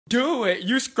Do it.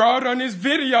 You scrolled on this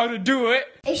video to do it.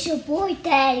 It's your boy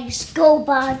Daddy's Go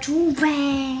by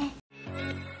Joovier.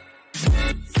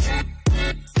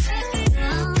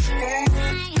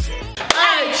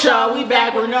 Alright, y'all, we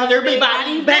back with another big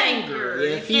body banger.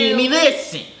 You feel me?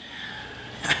 Listen.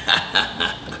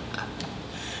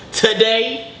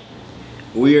 Today,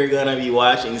 we are gonna be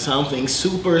watching something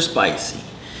super spicy.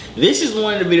 This is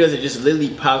one of the videos that just literally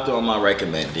popped on my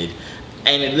recommended.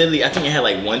 And it literally, I think it had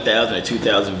like 1,000 or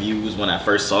 2,000 views when I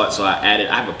first saw it. So I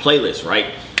have a playlist,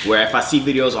 right? Where if I see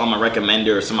videos on my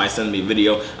recommender or somebody sends me a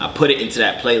video, I put it into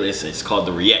that playlist. It's called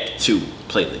the React To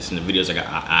playlist. And the videos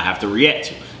I have to react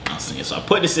to. You know what I'm saying? So I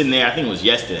put this in there, I think it was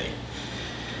yesterday.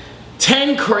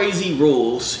 10 crazy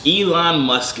rules Elon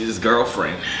Musk's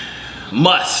girlfriend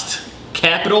must,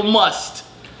 capital must,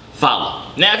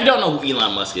 follow. Now, if you don't know who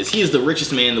Elon Musk is, he is the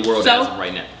richest man in the world as of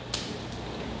right now.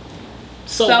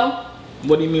 So?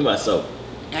 What do you mean by so?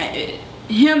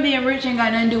 Him being rich ain't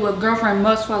got nothing to do with girlfriend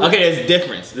must follow. Okay, there's a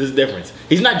difference. There's a difference.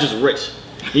 He's not just rich.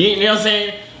 You know what I'm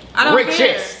saying? I don't Richest.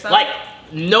 care. So? Like,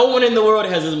 no one in the world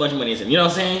has as much money as him. You know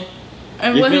what I'm saying?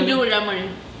 And what he do with that money?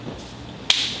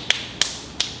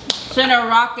 Send a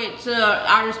rocket to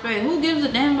outer space. Who gives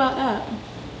a damn about that?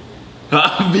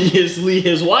 Obviously,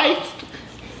 his wife.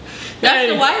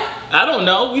 That's the wife? I don't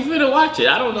know. We finna watch it.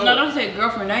 I don't know. No, don't say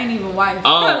girlfriend. That ain't even wife.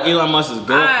 Oh, Elon Musk's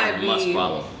girlfriend must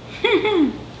follow.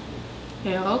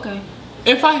 Yeah, okay.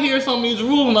 If I hear some of these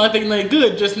rules and I think they're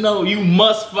good, just know you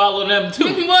must follow them too.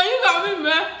 Well, you got me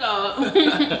messed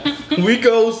up. We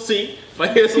go see. If I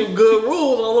hear some good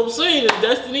rules, all I'm saying is,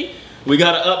 Destiny, we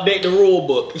gotta update the rule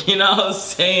book. You know what I'm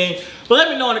saying? But let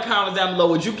me know in the comments down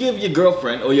below, would you give your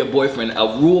girlfriend or your boyfriend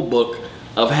a rule book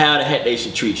of how the heck they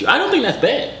should treat you? I don't think that's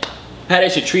bad. How they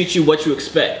should treat you, what you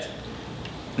expect.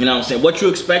 You know what I'm saying? What you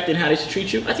expect and how they should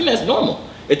treat you. I think that's normal.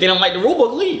 If they don't like the rule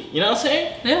book, leave. You know what I'm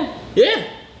saying? Yeah. Yeah.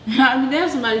 I mean, damn,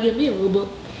 somebody give me a rule book.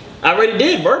 I already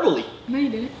did verbally. No, you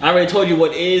didn't. I already told you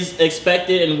what is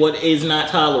expected and what is not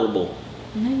tolerable.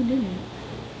 No, you didn't.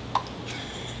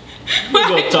 We're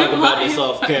gonna talk about this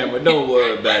off camera. Don't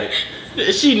worry about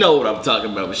it. She know what I'm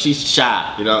talking about, but she's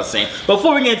shy. You know what I'm saying?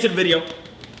 Before we get into the video,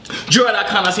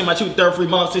 Joovier.com, I see my 2/3 free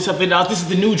months, $600. This is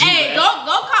the new Joovier. Hey, go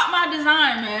cop my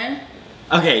design, man.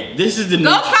 Okay, this is the new.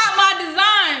 Go cop my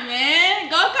design, man.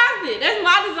 Go cop it. That's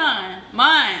my design.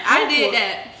 Mine. I did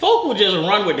that. Folk will just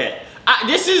run with that.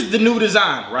 This is the new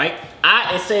design, right?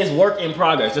 It says work in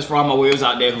progress. Just for all my weirdos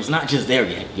out there who's not just there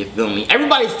yet. You feel me?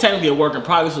 Everybody's technically a work in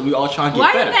progress, so we all trying to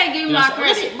get better. Why you can't give me my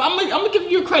credit? Listen, I'm gonna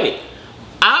give you a credit.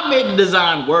 I made the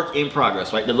design work in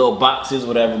progress, right? The little boxes,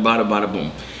 whatever, bada bada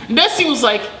boom. And Desi was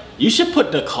like, you should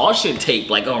put the caution tape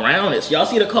like around it. So y'all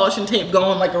see the caution tape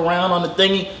going like around on the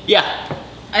thingy? Yeah.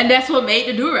 And that's what made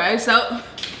the do-rag, so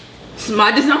it's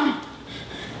my design.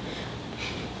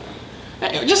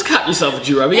 Hey, just cop yourself a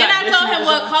Joovier. And I told him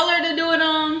what color to do it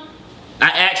on. I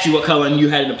asked you what color and you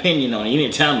had an opinion on it. You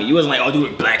didn't tell me. You wasn't like, oh, do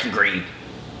it black and green.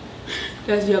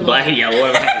 That's yellow. Black and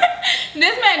yellow.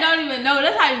 This man don't even know.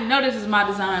 That's how you know this is my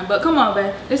design. But come on,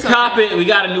 babe. It's okay. Cop it. We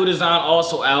got a new design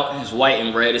also out. It's white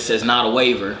and red. It says not a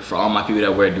waiver for all my people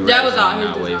that wear do-rags. That was all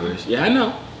his design. Waivers. Yeah, I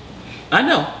know. I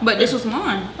know. But this was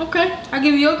mine. Okay. I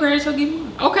give you your credit, so give me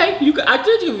mine. Okay. I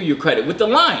did give you credit with the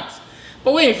lines.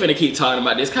 But we ain't finna keep talking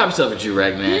about this. Cop yourself a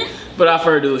Joovier, man. But our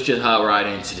further ado is just hop right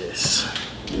into this.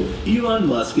 Elon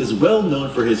Musk is well known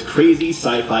for his crazy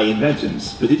sci-fi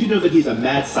inventions, but did you know that he's a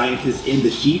mad scientist in the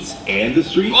sheets and the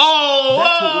streets?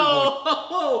 Oh,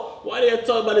 why did I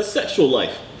talk about his sexual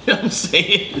life? You know what I'm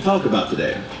saying? To talk about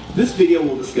today. This video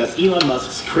will discuss Elon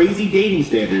Musk's crazy dating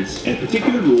standards and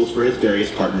particular rules for his various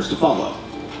partners to follow.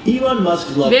 Elon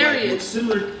Musk's love life looks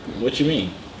similar. What you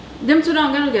mean? Them two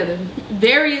don't go together.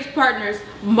 Various partners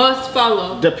must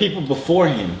follow. The people before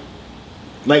him.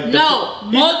 Like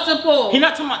multiple. He's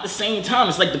not talking about the same time.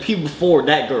 It's like the people before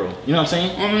that girl. You know what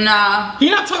I'm saying? Nah.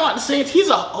 He's not talking about the same.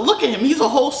 Look at him. He's a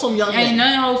wholesome young man. Ain't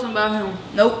nothing wholesome about him.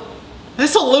 Nope.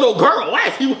 That's a little girl. Why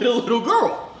is he with a little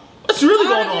girl? What's really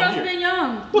going on here? Been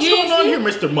young. What's going on here,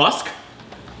 Mr. Musk?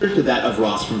 To that of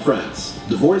Ross from Friends.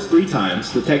 Divorced 3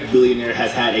 times, the tech billionaire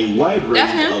has had a wide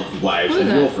range of wives and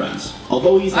girlfriends.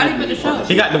 Although he's had many partners,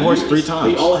 he got divorced 3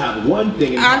 times. They all have one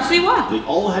thing in common. I see why. They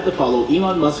all had to follow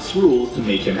Elon Musk's rules to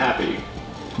make him happy.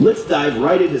 Let's dive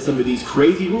right into some of these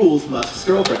crazy rules Musk's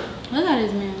girlfriend. Look at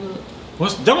this man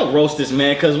look. Don't roast this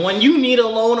man, because when you need a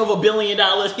loan of $1 billion,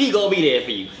 he gonna be there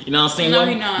for you. You know what I'm saying? No,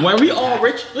 he not. When we all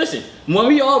rich, listen, when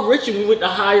we all rich and we with the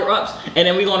higher ups, and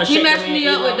then we gonna shake He messed me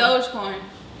up with Dogecoin.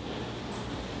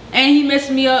 And he messed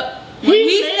me up. When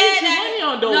he said that, money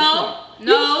on Dogecoin.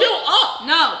 no, still up.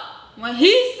 No. When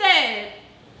he said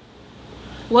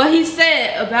what he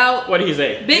said about What did he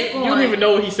say? Bitcoin. You don't even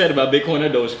know what he said about Bitcoin or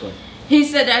Dogecoin. He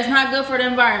said that's not good for the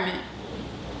environment.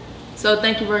 So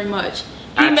thank you very much.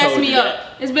 He messed me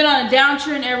up. It's been on a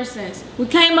downtrend ever since. We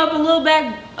came up a little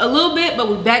bit, but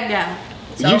we back down.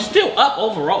 So, you still up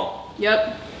overall.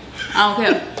 Yep. I don't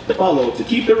care. Follow to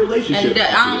keep the relationship. And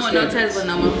I don't want no Tesla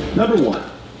no more. Number 1.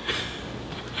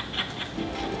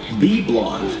 Be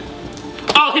blonde.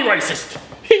 Oh, he racist.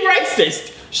 He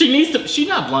racist. She needs to. She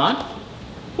not blonde.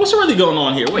 What's really going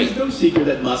on here? Wait. It's no secret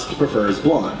that Musk prefers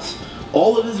blondes.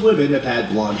 All of his women have had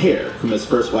blonde hair, from his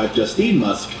first wife Justine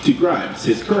Musk to Grimes,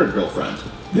 his current girlfriend.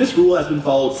 This rule has been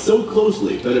followed so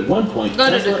closely that at one point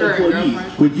Tesla employees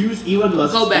would use Elon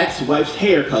Musk's ex-wife's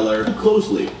hair color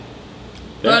closely.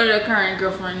 Go to the current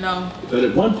girlfriend, no. But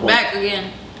at one point, back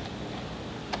again.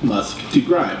 Musk to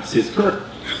Grimes, his current.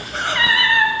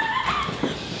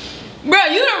 Bro,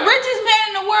 you the richest man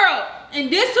in the world, and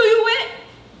this who you with?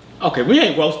 Okay, we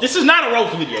ain't roast. This is not a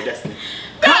roast video, Destiny.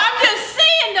 No, I'm just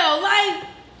saying though, like,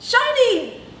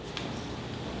 Shawty,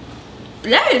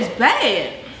 that is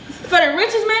bad. For the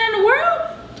richest man in the world?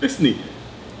 Destiny.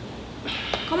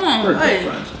 Come on, hey.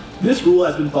 This rule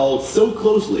has been followed so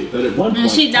closely that at one point,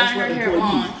 she dyed her hair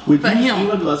blonde would for use him.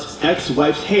 Elon Musk's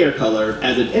ex-wife's hair color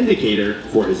as an indicator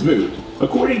for his mood.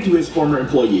 According to his former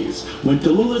employees, when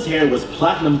Tallulah's hair was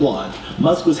platinum blonde,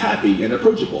 Musk was happy and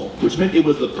approachable, which meant it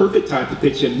was the perfect time to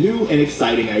pitch him new and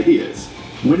exciting ideas.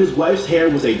 When his wife's hair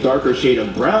was a darker shade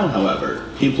of brown, however,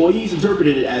 employees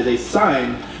interpreted it as a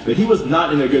sign that he was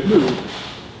not in a good mood.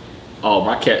 Oh,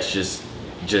 my cats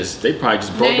they probably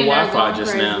just broke the Wi-Fi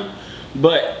just now.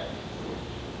 But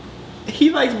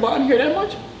he likes blonde hair that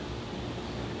much?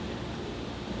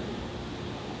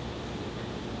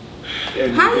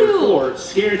 And therefore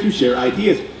scared to share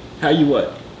ideas. How you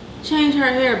what? Change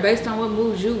her hair based on what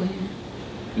moves you in.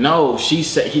 No, she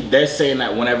said they're saying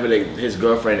that whenever his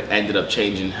girlfriend ended up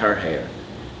changing her hair,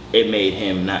 it made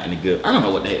him not in a good. I don't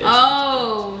know what the hell it is.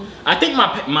 Oh. I think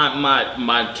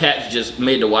my cats just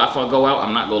made the Wi-Fi go out.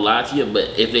 I'm not gonna lie to you,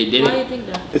 but if they did Why do you think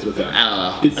that? It's with them. I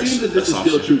don't know. It seems that this is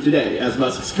still true today, as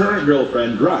Musk's current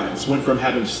girlfriend, Grimes, went from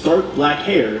having stark black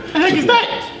hair the heck is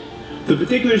that? The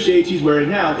particular shade she's wearing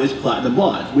now is platinum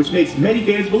blonde, which makes many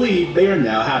fans believe they are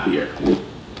now happier.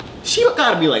 She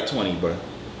gotta be like 20, bro.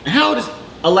 How old is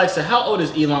Alexa? How old is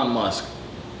Elon Musk?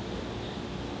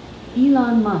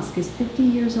 Elon Musk is 50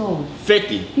 years old.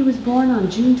 50. He was born on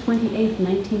June 28,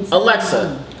 1971.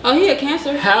 Alexa. Oh, he had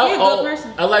cancer. How he a old? good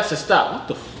person. Alexa,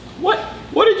 stop. What?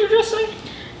 What did you just say?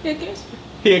 He had cancer.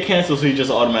 He had cancer, so he's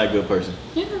just an automatic good person.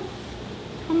 Yeah.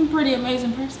 I'm a pretty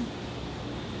amazing person.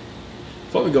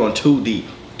 Before we going too deep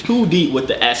with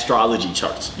the astrology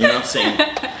charts, you know what I'm saying?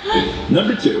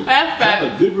 Number 2, have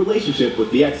a good relationship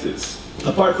with the exes.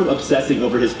 Apart from obsessing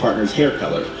over his partner's hair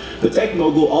color, the tech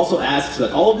mogul also asks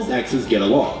that all of his exes get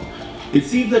along. It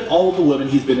seems that all of the women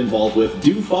he's been involved with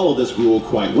do follow this rule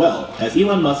quite well, as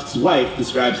Elon Musk's wife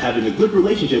describes having a good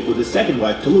relationship with his second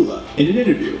wife, Tallulah. In an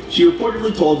interview, she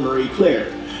reportedly told Marie Claire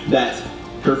that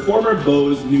her former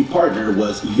beau's new partner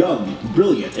was young,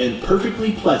 brilliant, and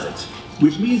perfectly pleasant,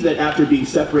 which means that after being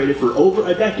separated for over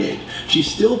a decade, she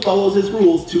still follows his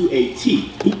rules to a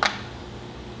T.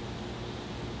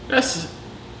 That's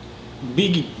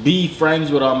be friends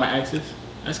with all my exes.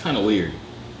 That's kind of weird.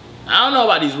 I don't know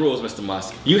about these rules, Mr.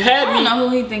 Musk. You had me. I don't know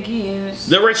who he think he is.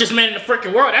 The richest man in the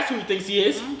freaking world. That's who he thinks he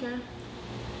is. Okay.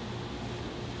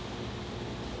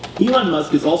 Elon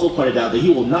Musk has also pointed out that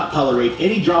he will not tolerate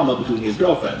any drama between his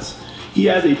girlfriends. He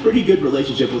has a pretty good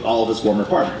relationship with all of his former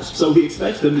partners, so he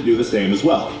expects them to do the same as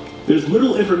well. There's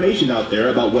little information out there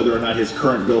about whether or not his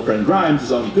current girlfriend Grimes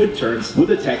is on good terms with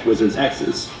the tech wizard's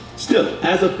exes. Still,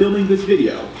 as of filming this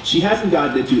video, she hasn't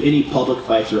gotten into any public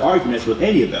fights or arguments with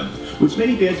any of them, which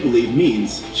many fans believe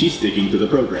means she's sticking to the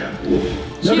program.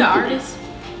 She an artist?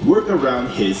 Work around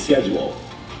his schedule.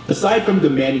 Aside from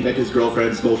demanding that his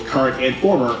girlfriends, both current and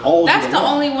former, all That's the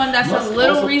only one that's Musk a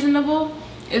little also reasonable,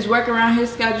 is work around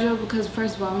his schedule, because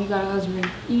first of all, when you got a husband,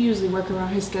 you usually work around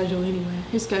his schedule anyway.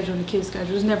 His schedule and the kid's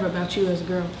schedule. It's never about you as a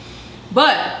girl.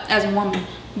 But, as a woman.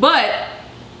 But,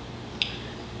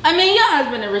 I mean, your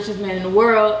husband the richest man in the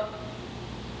world.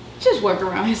 Just work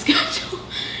around his schedule.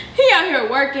 He out here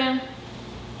working.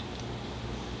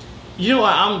 You know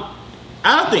what?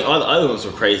 I don't think all the other ones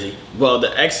were crazy. Well,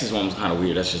 the ex's one was kind of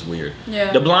weird. That's just weird.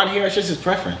 Yeah. The blonde hair, it's just his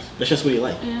preference. That's just what he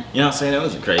like. Yeah. You know what I'm saying? That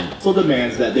was crazy. also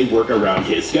demands that they work around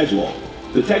his schedule.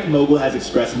 The tech mogul has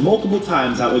expressed multiple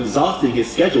times how exhausting his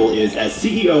schedule is as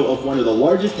CEO of one of the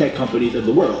largest tech companies in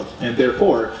the world, and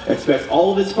therefore expects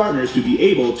all of his partners to be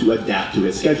able to adapt to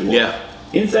his schedule. Yeah.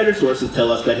 Insider sources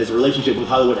tell us that his relationship with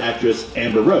Hollywood actress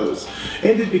Amber Rose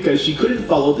ended because she couldn't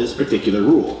follow this particular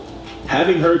rule.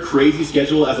 Having her crazy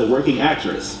schedule as a working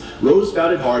actress, Rose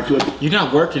found it hard to... You're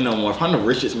not working no more. If I'm the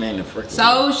richest man in the freaking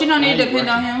So she don't need to depend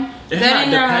on him? That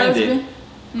ain't her husband?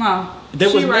 No. They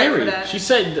was married. She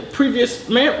said the previous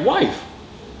wife.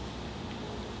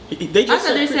 They just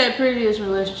said previous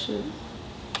relationship.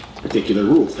 Particular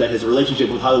rules that his relationship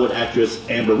with Hollywood actress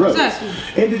Amber Rose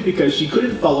ended because she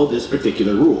couldn't follow this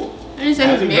particular rule. They didn't say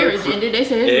his marriage ended. They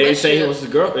said his relationship. They say it was the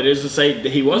girl. It doesn't say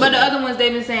that he wasn't. But the other ones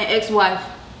they've been saying ex-wife.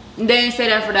 They didn't say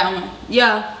that for that one.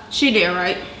 Yeah, she did,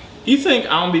 right? You think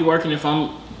I don't be working if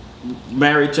I'm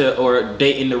married to or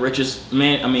dating the richest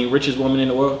man? I mean, richest woman in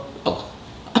the world? Oh,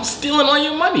 I'm stealing all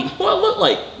your money. What I look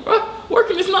like?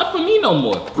 Working is not for me no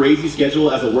more. Crazy schedule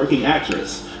as a working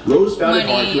actress. Rose found it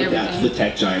hard to adapt to the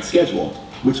tech giant schedule,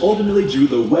 which ultimately drew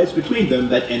the wedge between them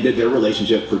that ended their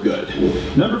relationship for good.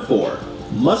 Number 4,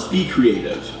 must be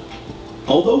creative.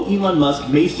 Although Elon Musk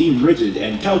may seem rigid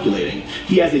and calculating,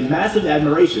 he has a massive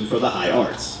admiration for the high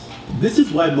arts. This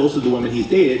is why most of the women he's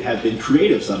dated have been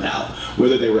creative somehow,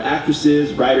 whether they were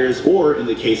actresses, writers, or in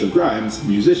the case of Grimes,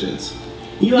 musicians.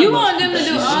 You want them to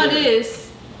do all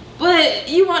this, but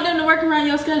you want them to work around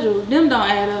your schedule. Them don't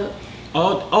add up.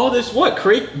 All this what?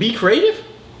 Be creative?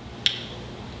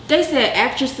 They said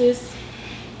actresses.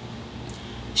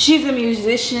 She's a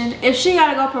musician. If she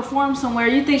gotta go perform somewhere,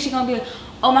 you think she's gonna be like,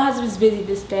 oh, my husband's busy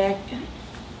this day.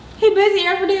 He busy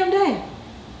every damn day.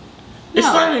 It's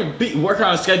not even work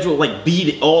on a schedule, like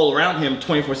be all around him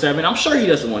 24/7. I'm sure he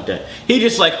doesn't want that. He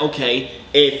just like, okay,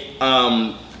 if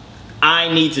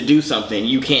I need to do something,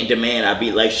 you can't demand I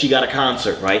be like, she got a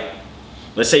concert, right?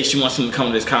 Let's say she wants him to come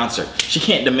to this concert. She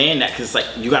can't demand that because like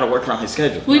you got to work around his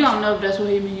schedule. We don't know if that's what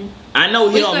he means. I know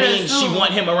he don't mean she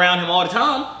want him around him all the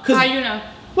time. How you know?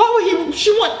 Why would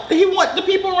he want the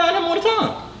people around him all the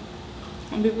time?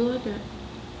 Some people like that.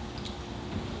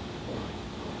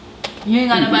 You ain't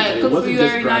got nobody to cook for you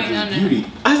every night.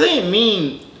 I didn't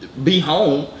mean be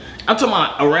home. I'm talking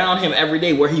about around him every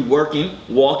day where he working,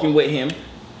 walking with him.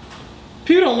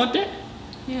 People don't want that.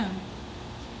 Yeah.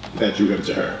 That drew him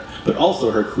to her, but also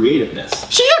her creativeness.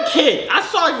 She a kid. I'm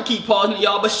sorry for keep pausing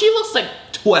y'all, but she looks like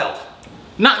 12.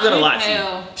 Not gonna lie to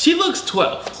you. She looks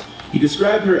 12. He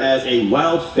described her as a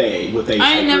wild fae with a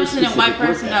I ain't never seen a white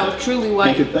person that was truly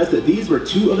white. And confessed that these were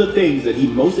 2 of the things that he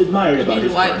most admired about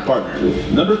his current partner.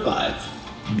 Number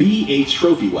 5, be a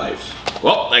trophy wife.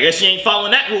 Well, I guess she ain't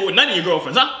following that rule with none of your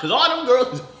girlfriends, huh? Because all them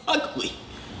girls is ugly.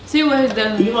 See what his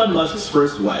done. Elon Musk's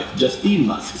first wife, Justine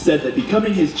Musk, said that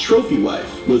becoming his trophy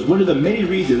wife was one of the many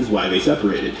reasons why they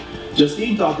separated.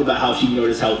 Justine talked about how she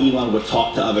noticed how Elon would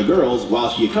talk to other girls while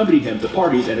she accompanied him to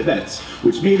parties and events,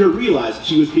 which made her realize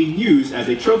she was being used as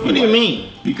a trophy wife. What do you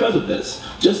mean? Because of this,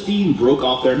 Justine broke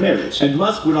off their marriage, and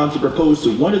Musk went on to propose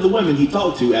to one of the women he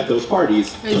talked to at those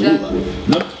parties,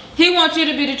 Tallulah. He wants you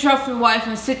to be the trophy wife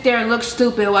and sit there and look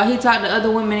stupid while he talk to other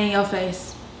women in your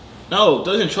face. No,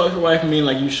 doesn't trophy wife mean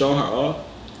like you showing her off?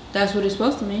 That's what it's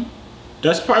supposed to mean.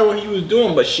 That's probably what he was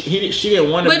doing, but she didn't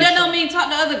want to. But that don't mean talk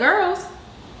to other girls.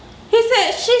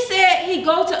 She said he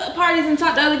go to parties and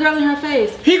talk to other girls in her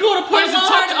face. He go to parties and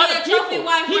talk to other people. Trophy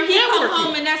wife where he come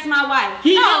home and that's my wife.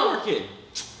 He networking.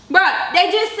 Bruh, they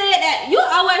just said that you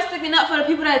always sticking up for the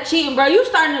people that are cheating, bro. You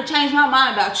starting to change my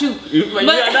mind about you. You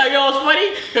know what's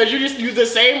funny? Because you just used the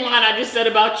same line I just said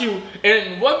about you.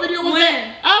 And what video was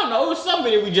that? I don't know. It was some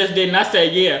video we just did, and I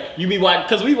said, yeah, you be watching,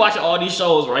 because we watching all these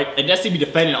shows, right? And Desi be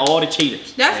defending all the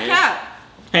cheaters. That's cap.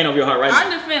 Hand over your heart right now. I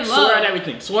defend love. Swear on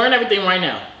everything. Swear on everything right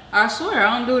now. I swear,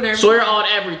 I don't do it every Swear on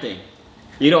everything.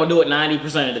 You don't do it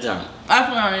 90% of the time. I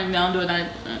swear I don't do it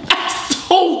 90%.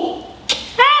 So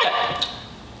cat.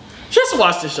 Just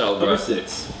watch the show, bro. Number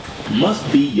 6,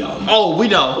 must be young. Oh, we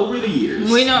know. Over the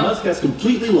years, we know. Musk has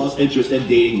completely lost interest in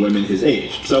dating women his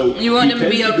age. So you want him to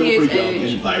be go for young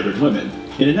and vibrant women.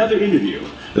 In another interview,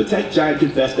 the tech giant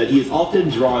confessed that he is often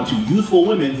drawn to youthful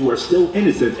women who are still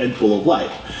innocent and full of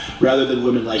life, rather than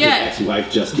women like his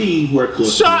ex-wife Justine, who are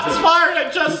close to his age. Shots fired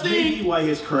at Justine! This may be why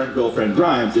his current girlfriend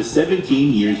Grimes is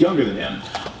 17 years younger than him.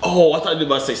 Oh, I thought you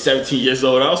were about to say 17 years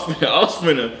old. I was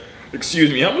finna,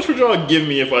 excuse me, how much would y'all give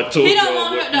me if I told you? He don't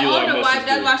want her, the older wife,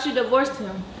 that's why she divorced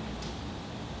him.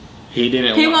 He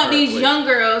didn't He want these young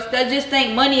girls that just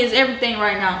think money is everything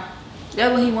right now.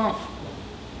 That's what he want.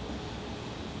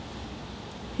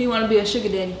 He want to be a sugar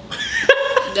daddy.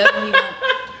 That's what he want.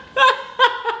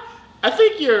 I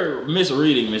think you're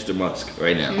misreading Mr. Musk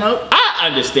right now. Nope. I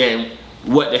understand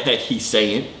what the heck he's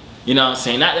saying. You know what I'm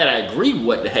saying? Not that I agree with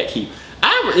what the heck he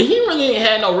really ain't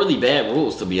had no really bad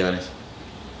rules, to be honest.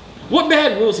 What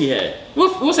bad rules he had?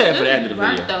 What's that for the end of the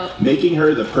Burnt video? up. making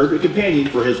her the perfect companion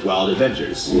for his wild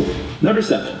adventures. Number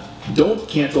 7. Don't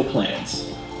cancel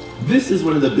plans. This is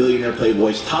one of the billionaire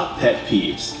playboy's top pet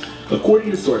peeves.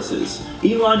 According to sources,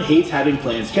 Elon hates having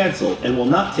plans canceled and will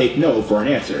not take no for an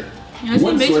answer. Has he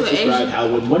One mixed source with described Asian? how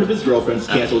when one of his girlfriends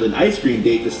canceled an ice cream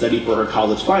date to study for her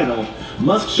college final,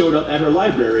 Musk showed up at her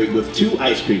library with 2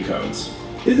 ice cream cones.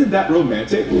 Isn't that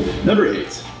romantic? Number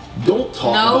 8. Don't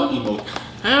talk No. about emotion.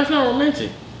 That's not romantic.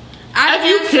 If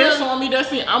you cancel on me,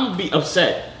 Destiny, I'm gonna be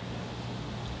upset.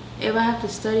 If I have to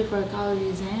study for a college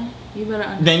exam, you better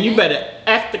understand. Then you better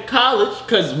after college,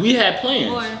 cause we had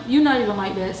plans. Boy, you're not even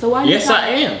like that. So why? Yes, I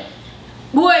am.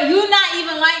 Boy, you're not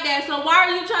even like that. So why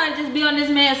are you trying to just be on this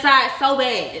man's side so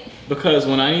bad? Because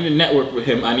when I need to network with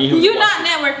him, I need him. You're to not watch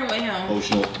networking with him.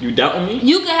 Emotional. it. You doubting me?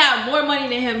 You can have more money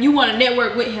than him. You want to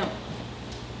network with him.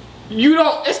 You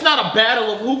don't. It's not a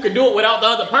battle of who can do it without the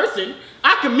other person.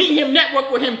 I can meet him,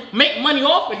 network with him, make money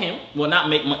off of him. Well, not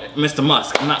make money, Mr.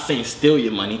 Musk. I'm not saying steal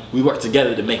your money. We work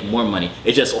together to make more money.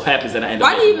 It just so happens that I end up.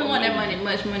 Why do you making even more want that money,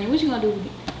 much money? What you gonna do with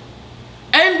it?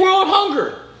 And world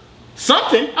hunger.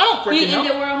 Something. I don't You freaking know.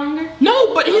 ended world hunger?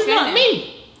 No, but he's Okay, not then.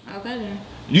 me. Okay then.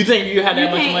 You think if you had that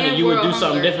much can't money, end you would do world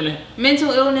something hunger. different? Mental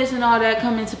illness and all that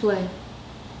come into play.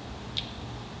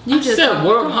 You I said come-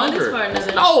 world come on, this hunger. for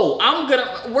another- No, I'm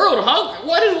gonna world hunger.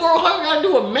 What is world hunger got to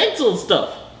do with mental stuff?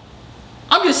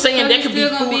 I'm just saying So there you could be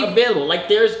still gonna food be- available.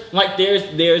 There's There's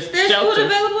shelters. food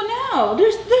available now.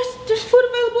 There's food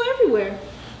available everywhere.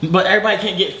 But everybody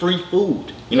can't get free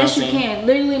food. You know Yes, what you I'm saying? can.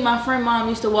 Literally, my friend mom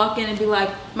used to walk in and be like,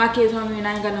 "My kid's hungry and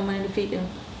I ain't got no money to feed them."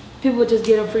 People would just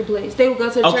get them free plates. They would go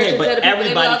to the church Okay, and tell the but people, they be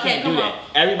everybody like, "Okay, can't do come that. on."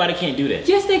 Everybody can't do that.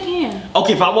 Yes, they can.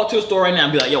 Okay, if I walk to a store right now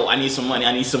and be like, yo, I need some money,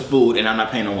 I need some food, and I'm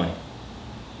not paying no money.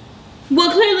 Well,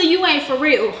 clearly you ain't for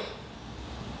real.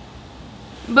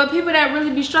 But people that really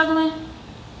be struggling,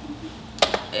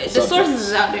 the sources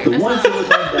is out there. The That's one not- Silicon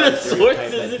Valley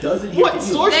stereotype sources- that doesn't hit what the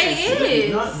sources? is that They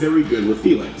he's not is. very good with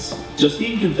feelings.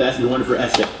 Justine confessed in one of her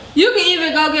essays. You can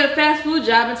even go get a fast food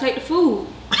job and take the food.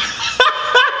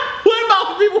 What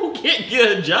about people who can't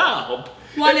get a job?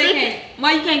 Why they can't?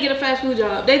 Why you can't get a fast food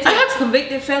job? They take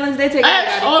convicted felons. They take Ask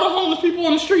everybody. all the homeless people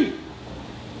on the street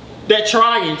that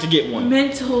trying to get one.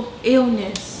 Mental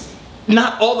illness.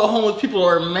 Not all the homeless people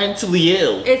are mentally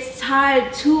ill. It's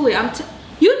tied to it.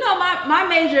 You know my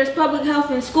major is public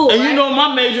health in school, And right? you know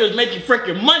my major is making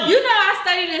freaking money. You know I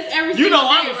study this every You single know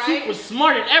I'm day, right? super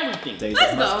smart at everything. Says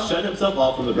Let's that Musk go. shut himself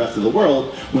off from the rest of the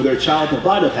world when their child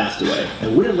Nevada passed away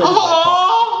and wouldn't let his wife talk.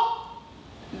 Oh!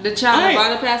 The child Right.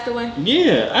 father passed away.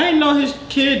 Yeah, I didn't know his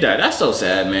kid died. That's so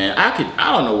sad, man. I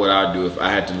don't know what I'd do if I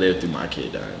had to live through my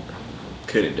kid dying.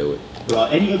 Couldn't do it.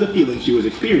 About any of the feelings she was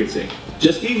experiencing.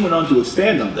 Justine went on to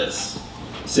expand on this,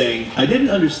 saying, "I didn't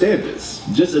understand this,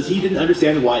 just as he didn't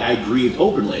understand why I grieved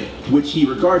openly, which he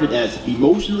regarded as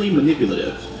emotionally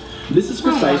manipulative. This is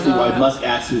precisely why God. Musk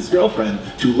asked his girlfriend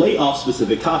to lay off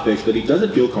specific topics that he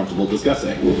doesn't feel comfortable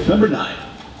discussing." Number 9.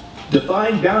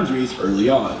 Define boundaries early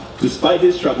on. Despite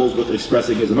his troubles with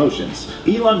expressing his emotions,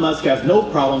 Elon Musk has no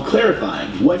problem clarifying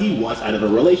what he wants out of a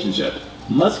relationship.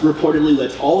 Musk reportedly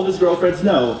lets all of his girlfriends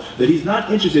know that he's not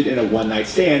interested in a one-night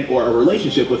stand or a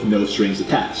relationship with no strings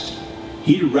attached.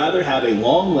 He'd rather have a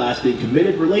long-lasting,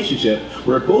 committed relationship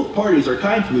where both parties are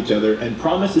kind to each other and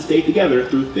promise to stay together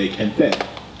through thick and thin.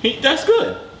 That's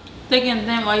good. Thick and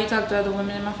thin while you talk to other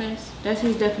women in my face? That's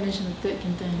his definition of thick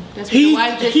and thin. That's what the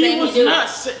wife just said He was do. not.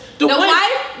 The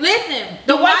wife, listen.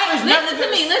 The The wife wife, was never listen to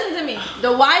gonna- me, listen to me.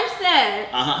 The wife said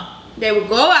they would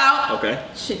go out, Okay.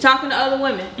 she talking to other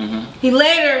women. He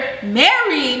later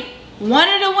married one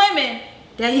of the women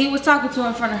that he was talking to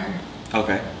in front of her.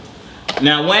 Okay.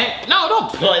 Now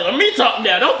don't play. Let me talk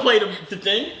now. Don't play the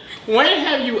thing. When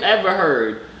have you ever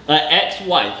heard an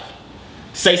ex-wife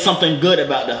say something good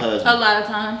about the husband? A lot of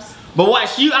times. But what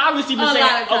she obviously been A saying.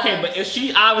 lot of Okay, times. but if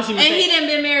she obviously been And he saying, done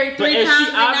been married But 3 if she times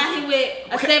and now obviously- he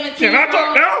with a 17 Can I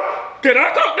talk now? Can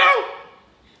I talk now?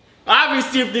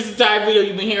 Obviously, if this entire video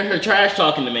you've been hearing her trash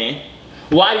talking to me,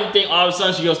 why do you think all of a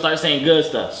sudden she gonna start saying good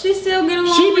stuff? She still get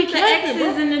along She be with the capping, exes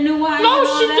bro. and the new wives No, and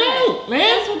all she that. don't, man.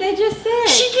 That's what they just said.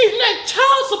 She getting that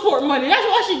child support money. That's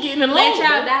why she getting along. That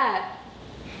child bro. died.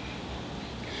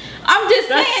 I'm just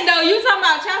That's- saying though, you talking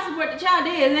about child support, the child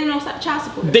dead, ain't no child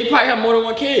support. They probably have more than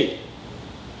one kid.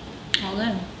 Oh,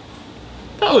 then.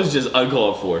 That was just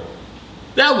uncalled for.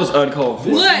 That was uncalled for.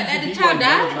 This What? seems to That the be child why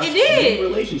none of died? Musk's It did. main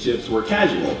relationships were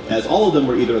casual, as all of them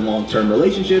were either long-term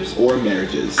relationships or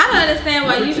marriages. I don't understand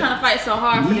why you Number trying to fight so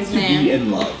hard for needs this to be man.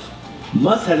 in love.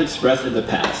 Musk has expressed in the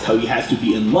past how he has to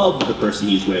be in love with the person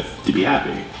he's with to be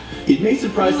happy. It may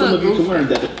surprise some of you to learn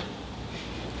that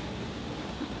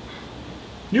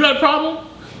You got a problem?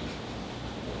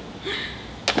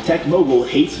 Tech mogul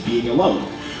hates being alone,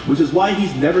 which is why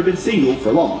he's never been single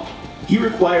for long. He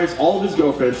requires all of his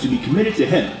girlfriends to be committed to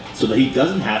him so that he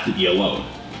doesn't have to be alone.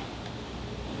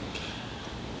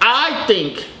 I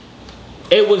think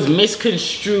it was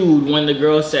misconstrued when the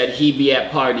girl said he be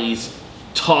at parties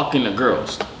talking to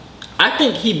girls. I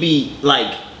think he be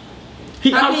like...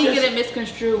 How can you get it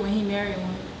misconstrued when he married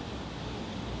one?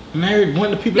 Married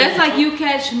one of the people... That's like you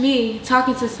catch me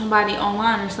talking to somebody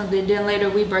online or something, then later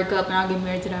we break up and I'll get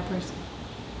married to that person.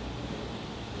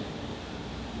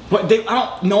 But I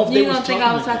don't know if they was think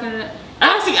I was talking to...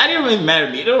 Honestly, I didn't really matter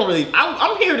to me. It don't really...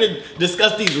 I'm here to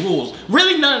discuss these rules.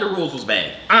 Really, none of the rules was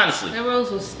bad. Honestly. The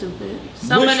rules was stupid.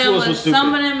 Some of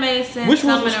them made sense. Which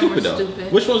ones were stupid,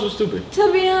 stupid? Which ones were stupid?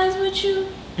 To be honest with you.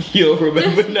 You don't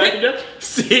remember none of them?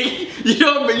 See?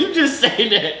 You just saying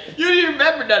that. You didn't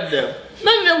remember none of them.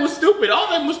 None of them was stupid. All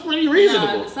of them was pretty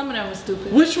reasonable. Nah, some of them was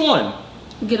stupid. Which one?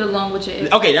 Get along with your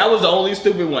ex. Okay, that was the only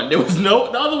stupid one. There was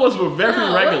no... The other ones were very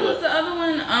regular. What was the other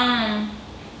one?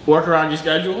 Work around your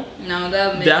schedule? No,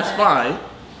 that that's fine.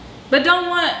 But don't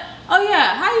want... Oh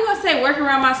yeah, how you gonna say work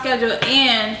around my schedule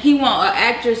and he want an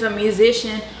actress, a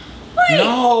musician? Wait,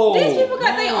 no, these people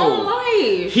got their own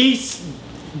life. He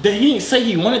didn't say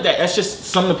he wanted that. That's just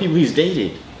some of the people he's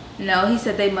dated. No, he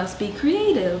said they must be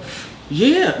creative.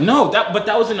 Yeah, no, but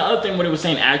that was another thing when it was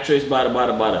saying actress, bada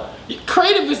bada bada.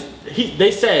 Creative is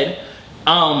they said,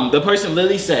 the person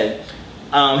Lily said,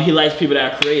 he likes people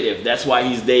that are creative. That's why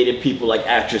he's dated people like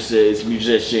actresses,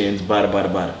 musicians, bada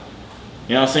bada bada.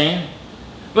 You know what I'm saying?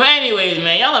 But anyways,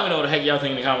 man, y'all let me know what the heck y'all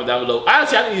think in the comments down below.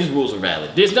 Honestly, I think these rules are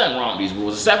valid. There's nothing wrong with these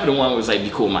rules, except for the one where it's like, be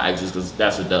cool with my exes, because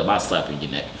that's a dub. I'll slap you in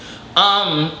your neck.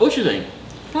 What you think?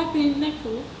 Slap you in your neck,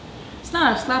 fool. It's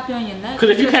not a slap you on your neck. Because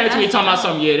if you came to me talking about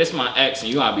something, yeah, this is my ex, and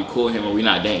you gotta be cool with him, or we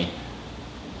not dating.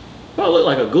 Do I look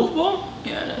like a goofball?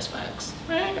 Yeah, that's facts.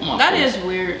 Man, come on. That is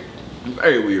weird.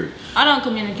 Very weird. I don't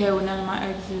communicate with none of my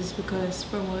exes because,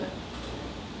 for what?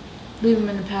 Leave them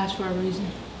in the past for a reason.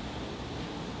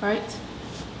 Right?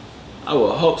 I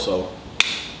would hope so.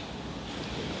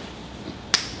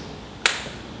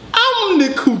 I'm the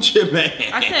coochie man.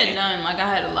 I said none, like I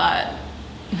had a lot.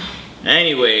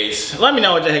 Anyways, let me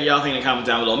know what the heck y'all think in the comments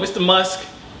down below. Mr. Musk,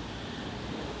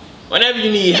 whenever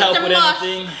you need help with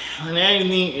anything,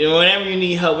 whenever you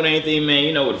need help with anything, man,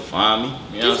 you know where to find me.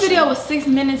 You know this video was 6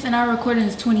 minutes and our recording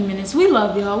is 20 minutes. We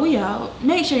love y'all. We out.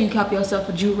 Make sure you copy yourself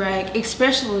a Joovier,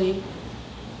 especially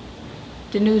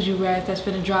the new Joovier that's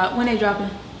finna drop. When they dropping?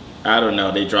 I don't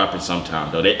know. They dropping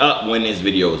sometime though. They up when this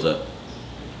video is up.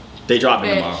 They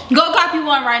dropping tomorrow. Go copy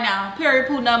one right now. Period.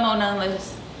 Poo, none more, none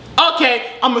less.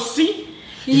 Okay, I'ma see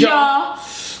y'all.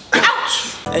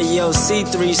 Ouch! Hey yo,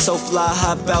 C3 so fly,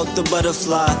 hop out the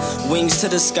butterfly. Wings to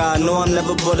the sky, no I'm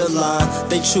never borderline.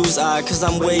 They choose I, cause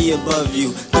I'm way above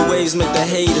you. The waves make the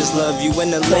haters love you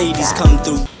when the ladies come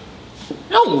through.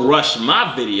 Don't rush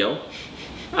my video.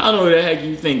 I don't know who the heck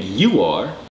you think you are.